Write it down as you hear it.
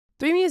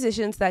3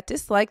 musicians that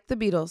disliked the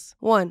Beatles.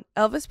 1.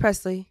 Elvis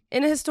Presley.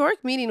 In a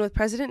historic meeting with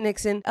President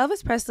Nixon,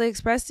 Elvis Presley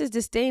expressed his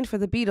disdain for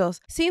the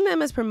Beatles, seeing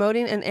them as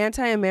promoting an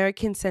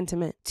anti-American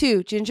sentiment.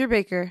 2.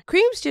 GingerBaker.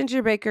 Cream's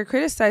GingerBaker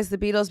criticized the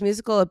Beatles'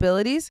 musical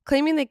abilities,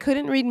 claiming they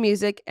couldn't read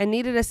music and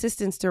needed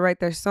assistance to write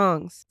their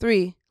songs.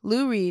 3.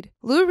 Lou Reed.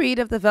 Lou Reed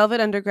of the Velvet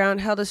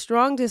Underground held a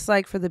strong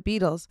dislike for the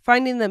Beatles,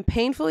 finding them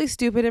painfully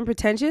stupid and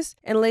pretentious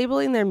and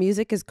labeling their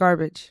music as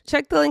garbage.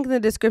 Check the link in the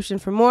description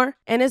for more,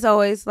 and as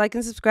always, like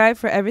and subscribe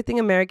for everything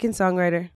American Songwriter.